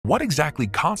what exactly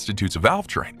constitutes a valve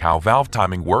train, how valve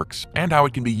timing works, and how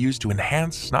it can be used to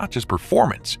enhance not just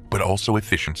performance, but also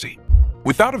efficiency.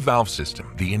 Without a valve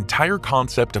system, the entire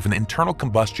concept of an internal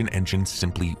combustion engine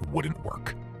simply wouldn't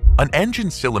work. An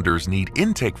engine's cylinders need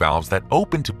intake valves that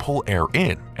open to pull air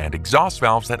in and exhaust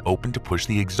valves that open to push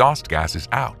the exhaust gases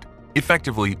out,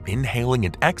 effectively inhaling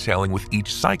and exhaling with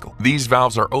each cycle. These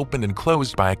valves are opened and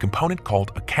closed by a component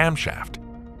called a camshaft.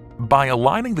 By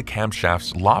aligning the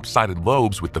camshaft's lopsided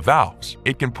lobes with the valves,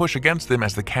 it can push against them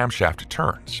as the camshaft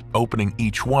turns, opening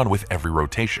each one with every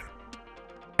rotation.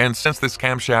 And since this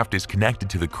camshaft is connected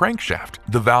to the crankshaft,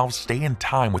 the valves stay in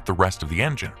time with the rest of the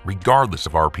engine, regardless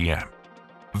of RPM.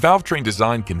 Valve train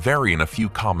design can vary in a few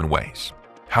common ways: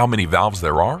 how many valves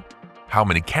there are, how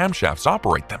many camshafts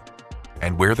operate them,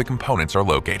 and where the components are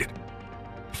located.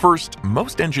 First,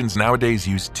 most engines nowadays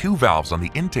use 2 valves on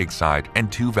the intake side and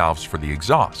 2 valves for the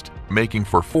exhaust, making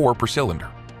for 4 per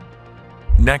cylinder.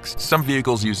 Next, some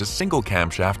vehicles use a single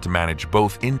camshaft to manage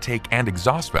both intake and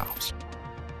exhaust valves,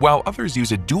 while others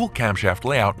use a dual camshaft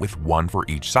layout with 1 for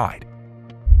each side.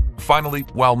 Finally,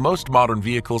 while most modern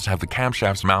vehicles have the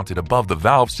camshafts mounted above the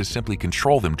valves to simply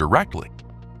control them directly,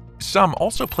 some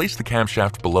also place the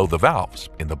camshaft below the valves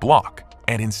in the block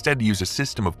and instead use a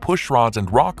system of push rods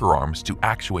and rocker arms to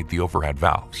actuate the overhead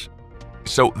valves.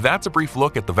 So that's a brief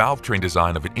look at the valve train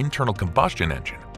design of an internal combustion engine.